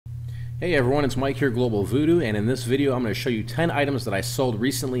Hey everyone, it's Mike here, Global Voodoo, and in this video I'm going to show you 10 items that I sold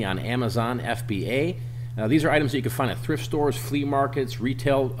recently on Amazon FBA. These are items that you can find at thrift stores, flea markets,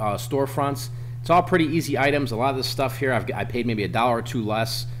 retail storefronts. It's all pretty easy items. A lot of this stuff here I paid maybe $1 or $2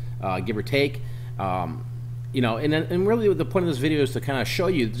 less, give or take. You know, and really the point of this video is to kind of show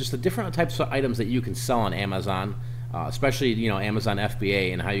you just the different types of items that you can sell on Amazon, especially Amazon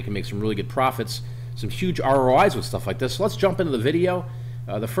FBA, and how you can make some really good profits, some huge ROIs with stuff like this. So let's jump into the video.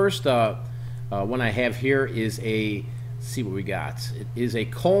 The first one I have here is let's see what we got. It is a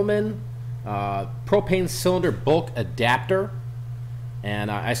Coleman propane cylinder bulk adapter,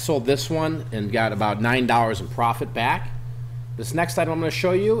 and I sold this one and got about $9 in profit back. This next item I'm going to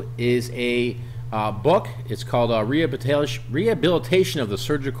show you is a book. It's called Rehabilitation of the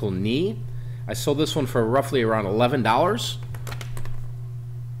Surgical Knee. I sold this one for roughly around $11.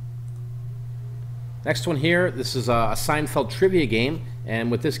 Next one here, this is a Seinfeld trivia game,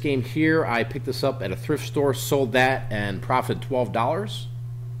 and with this game here, I picked this up at a thrift store, sold that, and profited $12.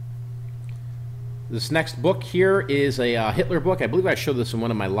 This next book here is a Hitler book. I believe I showed this in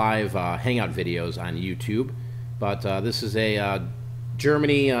one of my live hangout videos on YouTube, but this is a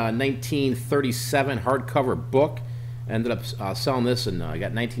Germany 1937 hardcover book. I ended up selling this and I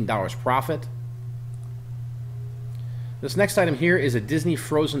got $19 profit. This next item here is a Disney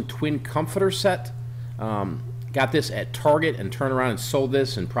Frozen twin comforter set. Got this at Target and turned around and sold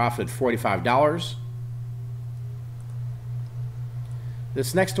this and profited $45.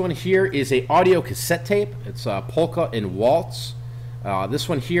 This next one here is a audio cassette tape. It's Polka and Waltz. This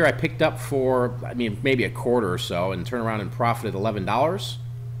one here I picked up for maybe a quarter or so and turned around and profited $11.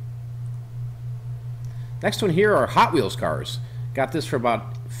 Next one here are Hot Wheels cars. Got this for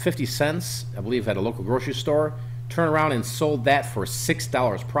about 50 cents, I believe, at a local grocery store. Turned around and sold that for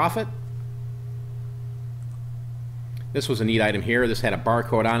 $6 profit. This was a neat item here. This had a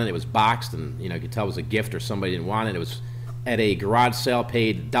barcode on it. It was boxed, and you could tell it was a gift or somebody didn't want it. It was at a garage sale,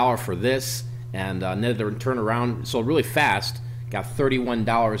 paid $1 for this, and netted turned around, sold really fast. Got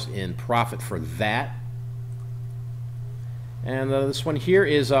 $31 in profit for that. And this one here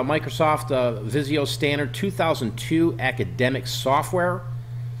is Microsoft Visio Standard 2002 academic software.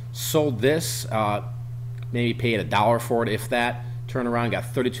 Sold this, maybe paid $1 for it, if that. Turned around, got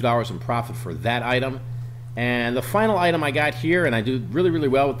 $32 in profit for that item. And the final item I got here, and I do really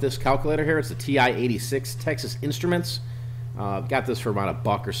well with this calculator here, it's the TI-86 Texas Instruments. Got this for about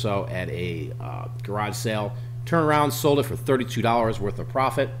 $1 or so at a garage sale. Turned around, sold it for $32 worth of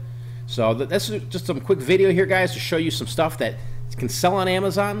profit. So that's just some quick video here, guys, to show you some stuff that can sell on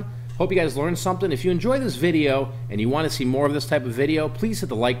Amazon. Hope you guys learned something. If you enjoyed this video and you want to see more of this type of video, please hit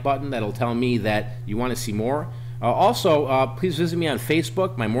the like button. That'll tell me that you want to see more. Also, please visit me on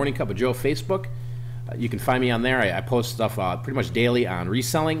Facebook, my Morning Cup of Joe Facebook. You can find me on there. I post stuff pretty much daily on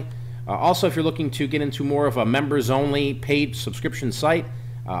reselling. Also, if you're looking to get into more of a members-only paid subscription site,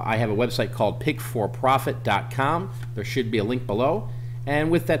 I have a website called pigforprofit.com. There should be a link below. And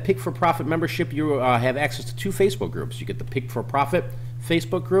with that Pig for Profit membership, you have access to 2 Facebook groups. You get the Pig for Profit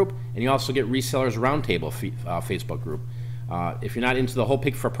Facebook group, and you also get Resellers Roundtable Facebook group. If you're not into the whole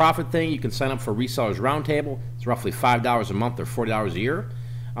Pig for Profit thing, you can sign up for Resellers Roundtable. It's roughly $5 a month or $40 a year.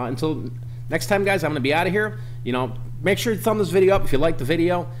 Until next time, guys, I'm going to be out of here. Make sure you thumb this video up if you like the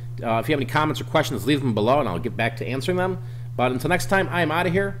video. If you have any comments or questions, leave them below, and I'll get back to answering them. But until next time, I am out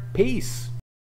of here. Peace.